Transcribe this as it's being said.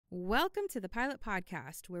Welcome to the Pilot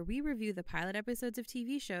Podcast, where we review the pilot episodes of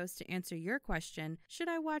TV shows to answer your question, should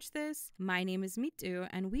I watch this? My name is Mitu,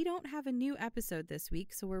 and we don't have a new episode this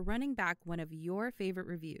week, so we're running back one of your favorite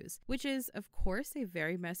reviews, which is, of course, a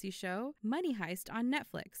very messy show, Money Heist on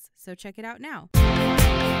Netflix. So check it out now.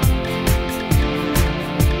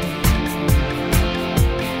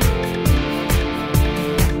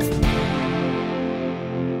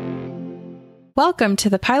 Welcome to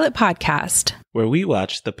the Pilot Podcast, where we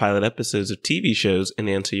watch the pilot episodes of TV shows and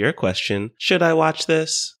answer your question, should I watch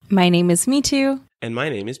this? My name is Mitu. And my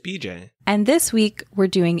name is BJ. And this week, we're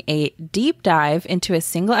doing a deep dive into a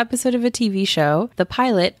single episode of a TV show, the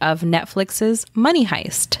pilot of Netflix's Money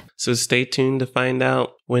Heist. So stay tuned to find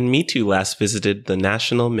out when Mitu last visited the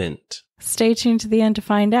National Mint. Stay tuned to the end to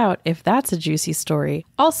find out if that's a juicy story.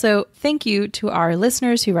 Also, thank you to our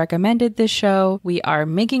listeners who recommended this show. We are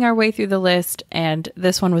making our way through the list, and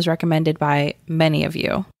this one was recommended by many of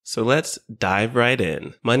you. So let's dive right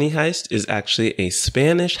in. Money Heist is actually a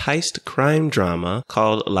Spanish heist crime drama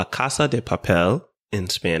called La Casa de Papel in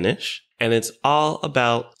Spanish, and it's all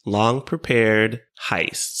about long-prepared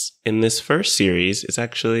heists. In this first series, it's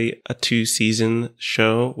actually a 2-season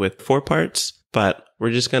show with 4 parts, but we're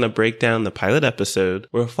just going to break down the pilot episode.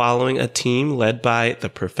 We're following a team led by the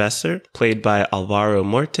professor, played by Alvaro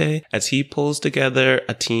Morte, as he pulls together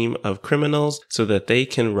a team of criminals so that they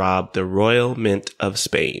can rob the Royal Mint of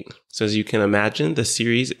Spain. So as you can imagine, the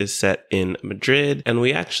series is set in Madrid, and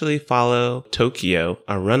we actually follow Tokyo,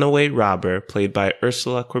 a runaway robber played by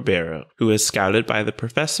Ursula Corbero, who is scouted by the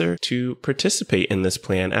professor to participate in this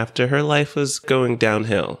plan after her life was going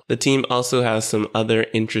downhill. The team also has some other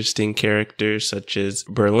interesting characters, such as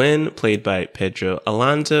Berlin, played by Pedro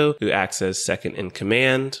Alonso, who acts as second in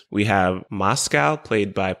command. We have Moscow,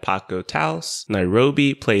 played by Paco Taus,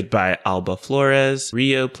 Nairobi, played by Alba Flores,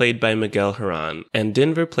 Rio, played by Miguel Herran, and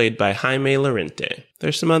Denver, played by Jaime Lorente.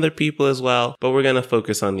 There's some other people as well, but we're going to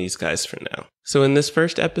focus on these guys for now. So in this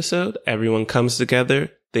first episode, everyone comes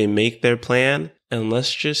together, they make their plan, and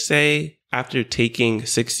let's just say, after taking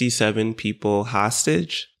 67 people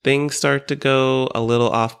hostage, things start to go a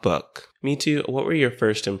little off book. Mitu, what were your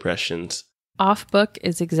first impressions? Off book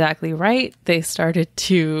is exactly right. They started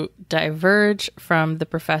to diverge from the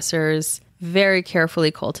professor's very carefully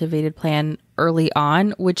cultivated plan early on,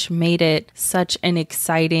 which made it such an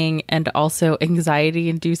exciting and also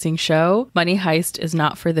anxiety-inducing show. Money Heist is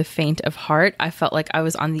not for the faint of heart. I felt like I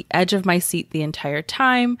was on the edge of my seat the entire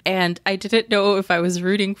time, and I didn't know if I was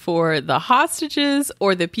rooting for the hostages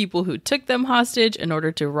or the people who took them hostage in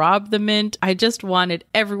order to rob the mint. I just wanted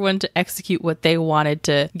everyone to execute what they wanted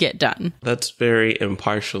to get done. That's very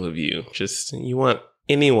impartial of you. You want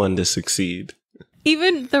anyone to succeed.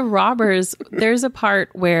 Even the robbers, there's a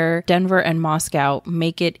part where Denver and Moscow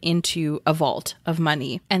make it into a vault of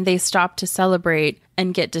money, and they stop to celebrate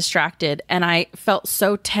and get distracted. And I felt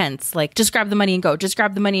so tense, like, just grab the money and go, just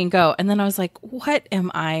grab the money and go. And then I was like, what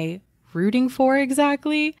am I rooting for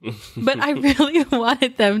exactly? But I really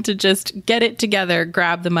wanted them to just get it together,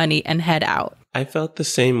 grab the money, and head out. I felt the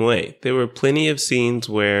same way. There were plenty of scenes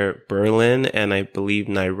where Berlin and I believe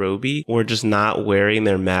Nairobi were just not wearing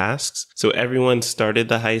their masks. So everyone started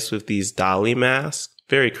the heist with these dolly masks.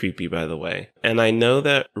 Very creepy, by the way. And I know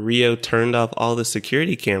that Rio turned off all the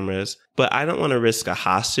security cameras, but I don't want to risk a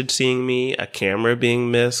hostage seeing me, a camera being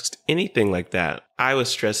missed, anything like that. I was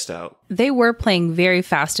stressed out. They were playing very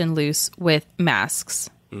fast and loose with masks.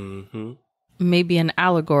 Mm-hmm. Maybe an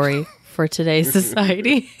allegory for today's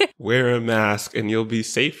society. Wear a mask and you'll be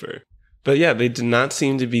safer. But yeah, they did not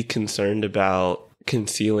seem to be concerned about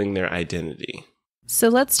concealing their identity. So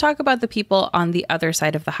let's talk about the people on the other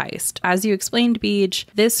side of the heist. As you explained, Beej,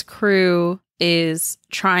 this crew is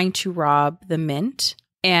trying to rob the mint,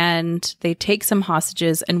 and they take some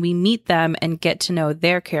hostages, and we meet them and get to know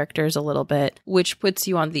their characters a little bit, which puts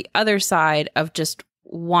you on the other side of just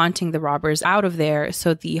wanting the robbers out of there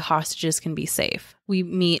so the hostages can be safe. We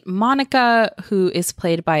meet Monica, who is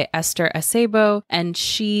played by Esther Acebo, and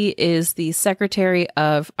she is the secretary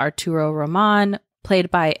of Arturo Roman,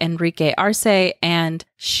 played by Enrique Arce, and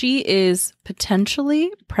she is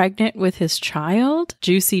potentially pregnant with his child.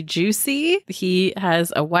 Juicy, juicy. He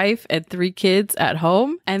has a wife and 3 kids at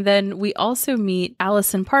home. And then we also meet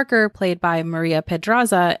Allison Parker, played by Maria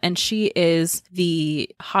Pedraza, and she is the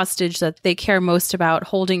hostage that they care most about,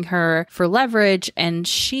 holding her for leverage, and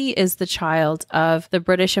she is the child of the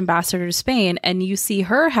British ambassador to Spain, and you see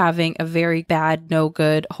her having a very bad, no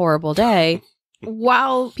good, horrible day.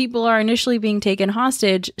 While people are initially being taken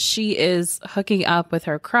hostage, she is hooking up with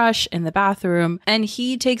her crush in the bathroom, and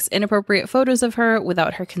he takes inappropriate photos of her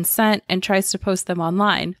without her consent and tries to post them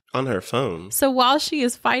online. On her phone. So while she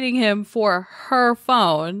is fighting him for her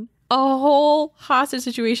phone, a whole hostage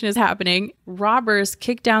situation is happening. Robbers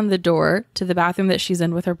kick down the door to the bathroom that she's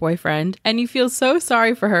in with her boyfriend. And you feel so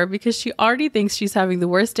sorry for her because she already thinks she's having the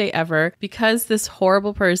worst day ever because this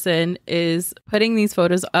horrible person is putting these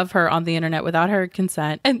photos of her on the internet without her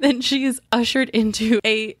consent. And then she is ushered into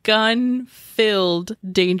a gun-filled,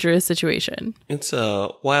 dangerous situation. It's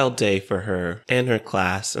a wild day for her and her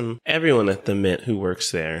class and everyone at the Mint who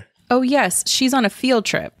works there. Oh, yes. She's on a field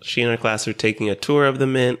trip. She and her class are taking a tour of the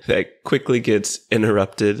Mint that quickly gets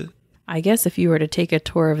interrupted. I guess if you were to take a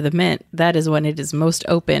tour of the Mint, that is when it is most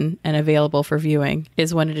open and available for viewing,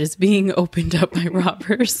 is when it is being opened up by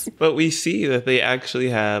robbers. But we see that they actually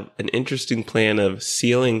have an interesting plan of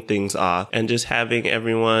sealing things off and just having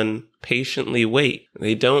everyone patiently wait.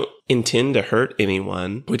 They don't intend to hurt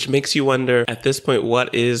anyone, which makes you wonder at this point,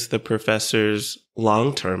 what is the professor's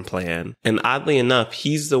long-term plan? And oddly enough,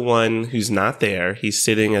 he's the one who's not there. He's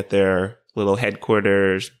sitting at their little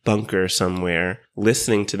headquarters bunker somewhere,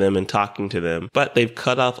 listening to them and talking to them. But they've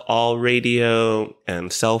cut off all radio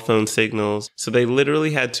and cell phone signals. So they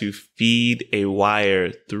literally had to feed a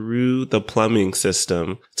wire through the plumbing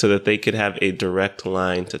system so that they could have a direct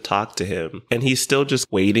line to talk to him. And he's still just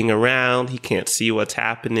waiting around. He can't see what's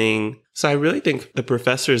happening. So I really think the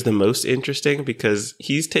professor is the most interesting because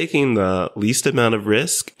he's taking the least amount of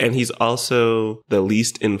risk and he's also the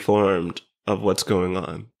least informed of what's going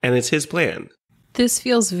on. And it's his plan. This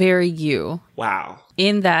feels very you. Wow.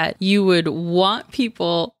 In that you would want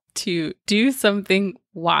people to do something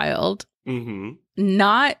wild,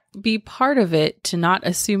 not be part of it, to not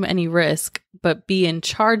assume any risk, but be in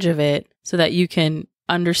charge of it so that you can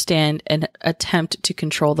understand and attempt to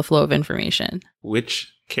control the flow of information.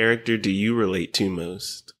 Which character do you relate to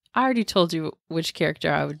most? I already told you which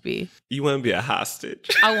character I would be. You want to be a hostage.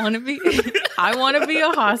 I want to be a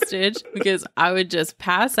hostage because I would just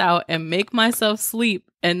pass out and make myself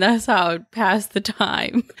sleep. And that's how I would pass the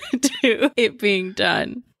time to it being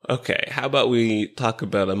done. Okay, how about we talk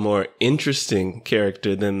about a more interesting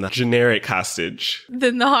character than the generic hostage?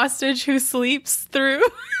 Than the hostage who sleeps through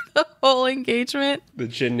the whole engagement? The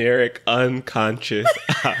generic unconscious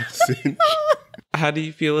hostage. How do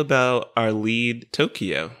you feel about our lead,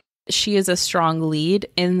 Tokyo? She is a strong lead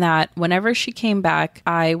in that whenever she came back,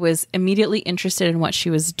 I was immediately interested in what she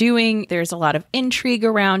was doing. There's a lot of intrigue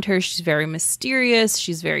around her. She's very mysterious.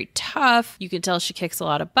 She's very tough. You can tell she kicks a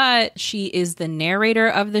lot of butt. She is the narrator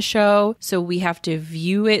of the show, so we have to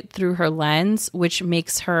view it through her lens, which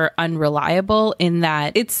makes her unreliable in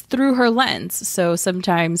that it's through her lens. So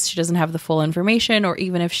sometimes she doesn't have the full information, or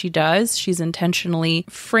even if she does, she's intentionally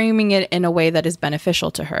framing it in a way that is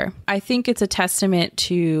beneficial to her. I think it's a testament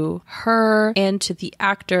to her and to the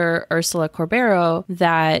actor Ursula Corbero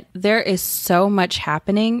that there is so much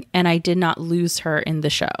happening and I did not lose her in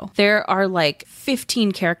the show. There are like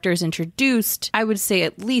 15 characters introduced, I would say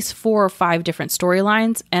at least 4 or 5 different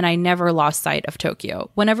storylines, and I never lost sight of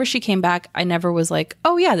Tokyo. Whenever she came back, I never was like,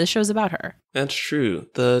 oh yeah, this show's about her. That's true.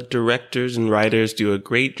 The directors and writers do a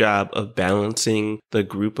great job of balancing the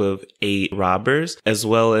group of 8 robbers as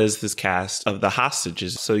well as this cast of the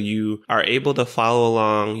hostages. So you are able to follow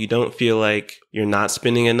along. You don't feel like you're not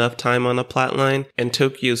spending enough time on a plot line. And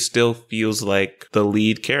Tokyo still feels like the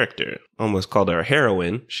lead character. Almost called her a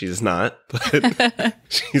heroine. She's not, but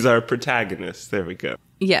she's our protagonist. There we go.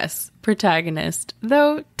 Yes, protagonist.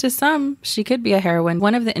 Though to some, she could be a heroine.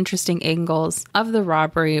 One of the interesting angles of the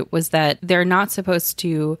robbery was that they're not supposed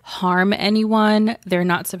to harm anyone. They're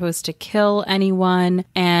not supposed to kill anyone.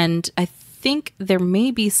 And I think there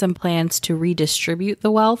may be some plans to redistribute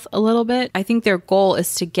the wealth a little bit. I think their goal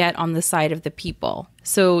is to get on the side of the people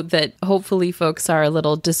so that hopefully folks are a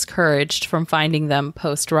little discouraged from finding them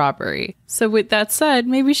post-robbery. So with that said,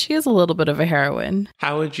 maybe she is a little bit of a heroine.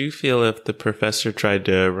 How would you feel if the professor tried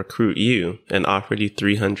to recruit you and offered you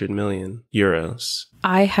 300 million euros?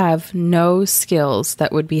 I have no skills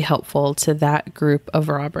that would be helpful to that group of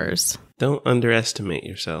robbers. Don't underestimate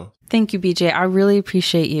yourself. Thank you, BJ. I really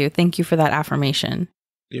appreciate you. Thank you for that affirmation.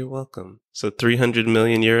 You're welcome. So 300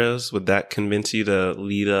 million euros, would that convince you to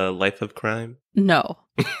lead a life of crime? No.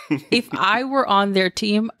 If I were on their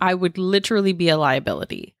team, I would literally be a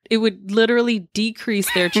liability. It would literally decrease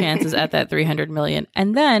their chances at that 300 million.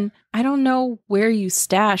 And then I don't know where you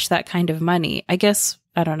stash that kind of money. I guess,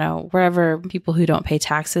 I don't know, wherever people who don't pay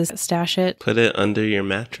taxes stash it. Put it under your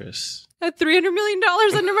mattress. $300 million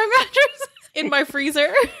under my mattress? In my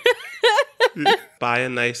freezer? Buy a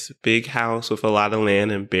nice big house with a lot of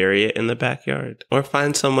land and bury it in the backyard. Or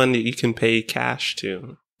find someone that you can pay cash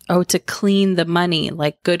to. Oh, to clean the money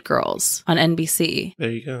like Good Girls on NBC.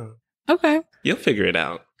 There you go. Okay. You'll figure it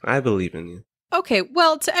out. I believe in you. Okay,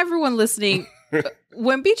 well, to everyone listening,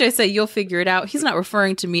 when BJ said you'll figure it out, he's not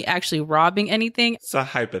referring to me actually robbing anything. It's a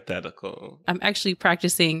hypothetical. I'm actually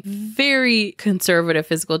practicing very conservative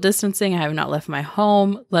physical distancing. I have not left my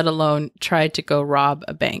home, let alone tried to go rob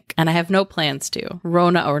a bank. And I have no plans to,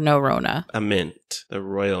 Rona or no Rona. A mint, the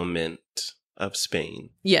royal mint of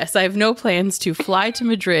Spain. Yes, I have no plans to fly to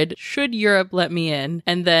Madrid, should Europe let me in,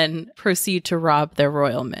 and then proceed to rob their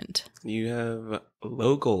royal mint. You have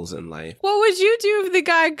low goals in life. What would you do if the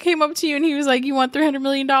guy came up to you and he was like, you want $300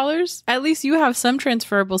 million? At least you have some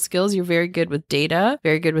transferable skills. You're very good with data,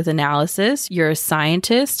 very good with analysis. You're a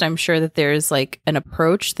scientist. I'm sure that there's like an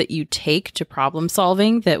approach that you take to problem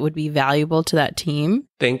solving that would be valuable to that team.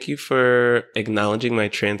 Thank you for acknowledging my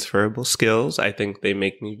transferable skills. I think they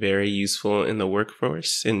make me very useful in the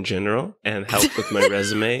workforce in general and help with my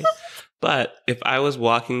resume. But if I was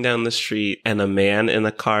walking down the street and a man in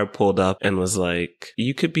a car pulled up and was like,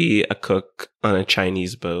 you could be a cook on a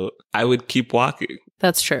Chinese boat, I would keep walking.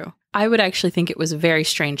 That's true. I would actually think it was very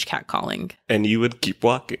strange catcalling. And you would keep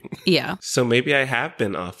walking. Yeah. So maybe I have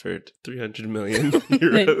been offered 300 million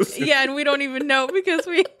euros. Yeah, and we don't even know because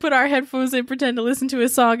we put our headphones in, pretend to listen to a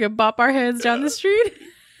song and bop our heads down the street.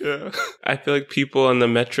 Yeah. I feel like people on the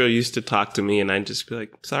metro used to talk to me and I'd just be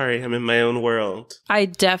like, sorry, I'm in my own world. I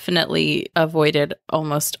definitely avoided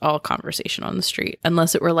almost all conversation on the street,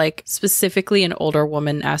 unless it were like specifically an older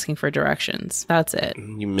woman asking for directions. That's it.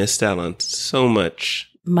 You missed out on so much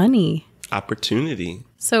money. Opportunity.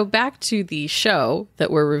 So back to the show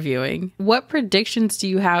that we're reviewing. What predictions do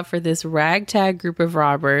you have for this ragtag group of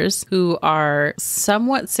robbers who are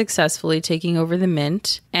somewhat successfully taking over the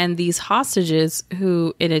mint, and these hostages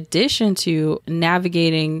who, in addition to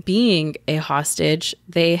navigating being a hostage,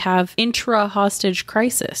 they have intra-hostage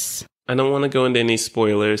crisis? I don't want to go into any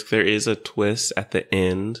spoilers. There is a twist at the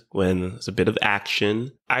end when there's a bit of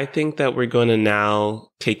action. I think that we're going to now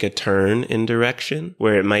take a turn in direction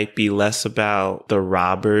where it might be less about the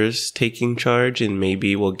robbers taking charge and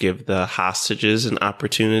maybe we'll give the hostages an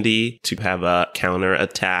opportunity to have a counter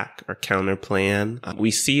attack or counter plan.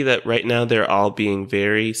 We see that right now they're all being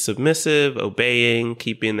very submissive, obeying,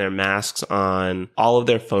 keeping their masks on. All of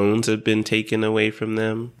their phones have been taken away from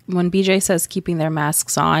them. When BJ says keeping their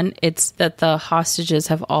masks on, it's that the hostages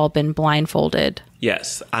have all been blindfolded.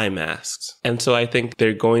 Yes, eye masks. And so I think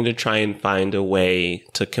they're going to try and find a way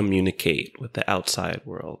to communicate with the outside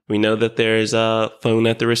world. We know that there's a phone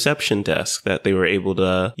at the reception desk that they were able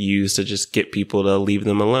to use to just get people to leave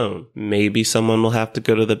them alone. Maybe someone will have to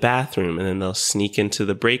go to the bathroom and then they'll sneak into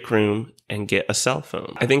the break room and get a cell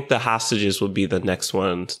phone. I think the hostages will be the next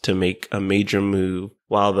ones to make a major move,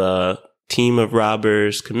 while the team of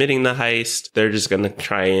robbers committing the heist, they're just going to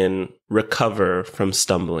try and recover from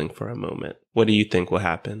stumbling for a moment. What do you think will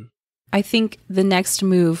happen? I think the next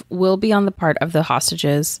move will be on the part of the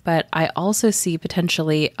hostages, but I also see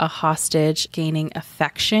potentially a hostage gaining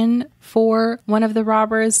affection for one of the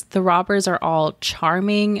robbers. The robbers are all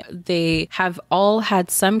charming. They have all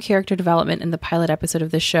had some character development in the pilot episode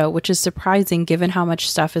of the show, which is surprising given how much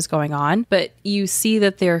stuff is going on. But you see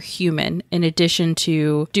that they're human in addition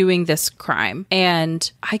to doing this crime.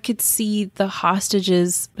 And I could see the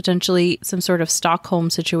hostages, potentially some sort of Stockholm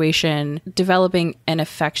situation, developing an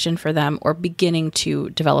affection for them or beginning to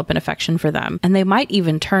develop an affection for them. And they might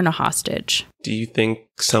even turn a hostage. Do you think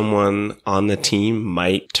someone on the team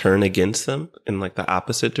might turn against them in like the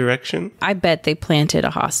opposite direction? I bet they planted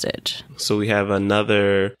a hostage. So we have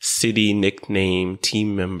another city nickname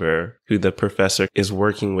team member who the professor is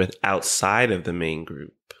working with outside of the main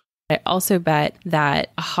group. I also bet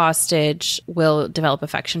that a hostage will develop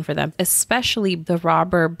affection for them, especially the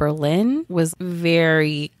robber Berlin was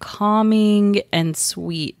very calming and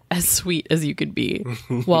sweet as you could be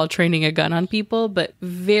while training a gun on people, but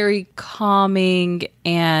very calming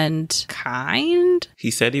and kind.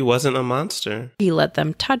 He said he wasn't a monster. He let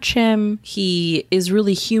them touch him. He is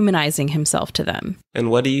really humanizing himself to them. And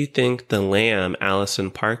what do you think the lamb,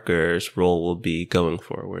 Allison Parker's role will be going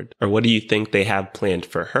forward? Or what do you think they have planned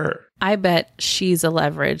for her? I bet she's a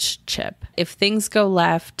leverage chip. If things go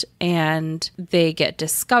left and they get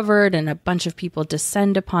discovered and a bunch of people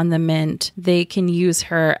descend upon the mint, they can use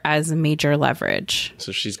her as a major leverage.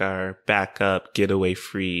 So she's our backup getaway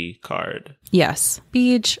free card. Yes.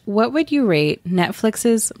 Beej, what would you rate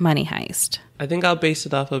Netflix's Money Heist? I think I'll base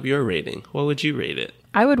it off of your rating. What would you rate it?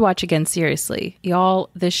 I would watch again, seriously. Y'all,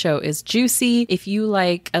 this show is juicy. If you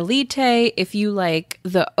like Elite, if you like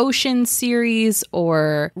the Ocean series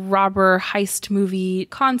or robber heist movie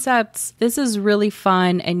concepts, this is really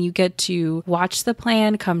fun, and you get to watch the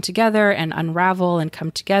plan come together and unravel and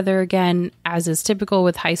come together again, as is typical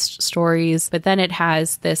with heist stories. But then it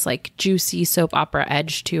has this like juicy soap opera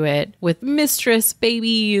edge to it with mistress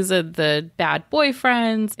babies and the bad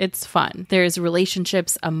boyfriends. It's fun. There's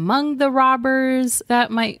relationships among the robbers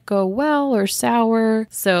that might go well or sour.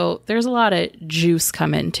 So there's a lot of juice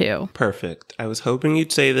coming too. Perfect. I was hoping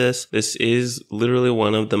you'd say this. This is literally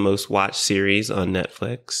one of the most watched series on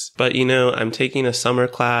Netflix. But you know, I'm taking a summer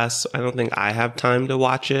class. So I don't think I have time to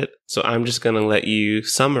watch it. So I'm just going to let you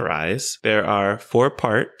summarize. There are 4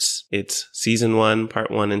 parts. It's season 1, part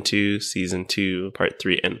 1 and 2, season 2, part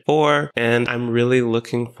 3 and 4. And I'm really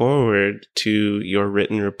looking forward to your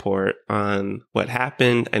written report on what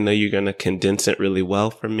happened. I know you're going to condense it really well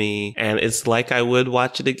for me. And it's like I would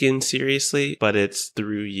watch it again seriously, but it's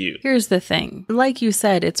through you. Here's the thing. Like you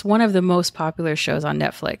said, it's one of the most popular shows on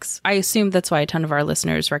Netflix. I assume that's why a ton of our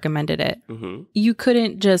listeners recommended it. Mm-hmm. You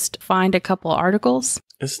couldn't just find a couple articles?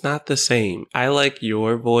 It's not the same. I like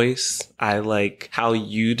your voice. I like how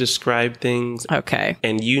you describe things. Okay.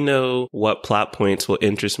 And you know what plot points will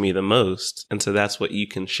interest me the most. And so that's what you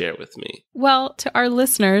can share with me. Well, to our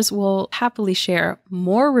listeners, we'll happily share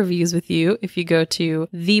more reviews with you if you go to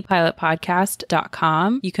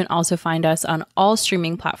thepilotpodcast.com. You can also find us on all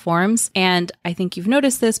streaming platforms. And I think you've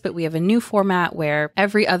noticed this, but we have a new format where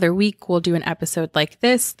every other week we'll do an episode like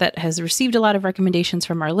this that has received a lot of recommendations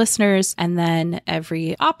from our listeners. And then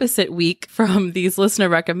every opposite week from these listener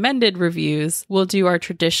recommended reviews, we'll do our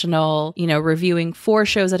traditional, reviewing 4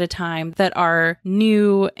 shows at a time that are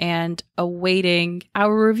new and awaiting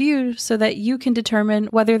our review so that you can determine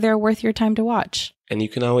whether they're worth your time to watch. And you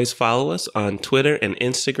can always follow us on Twitter and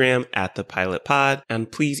Instagram at The Pilot Pod. And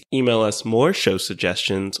please email us more show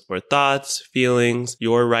suggestions or thoughts, feelings,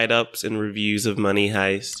 your write-ups and reviews of Money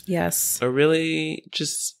Heist. Yes. Or really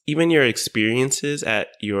just even your experiences at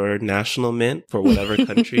your national mint for whatever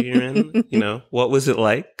country you're in. What was it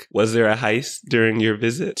like? Was there a heist during your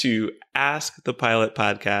visit? To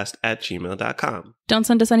askthepilotpodcast@gmail.com. Don't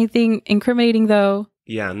send us anything incriminating, though.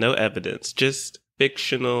 Yeah, no evidence. Just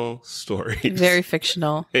fictional stories. Very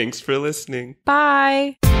fictional. Thanks for listening.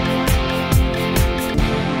 Bye.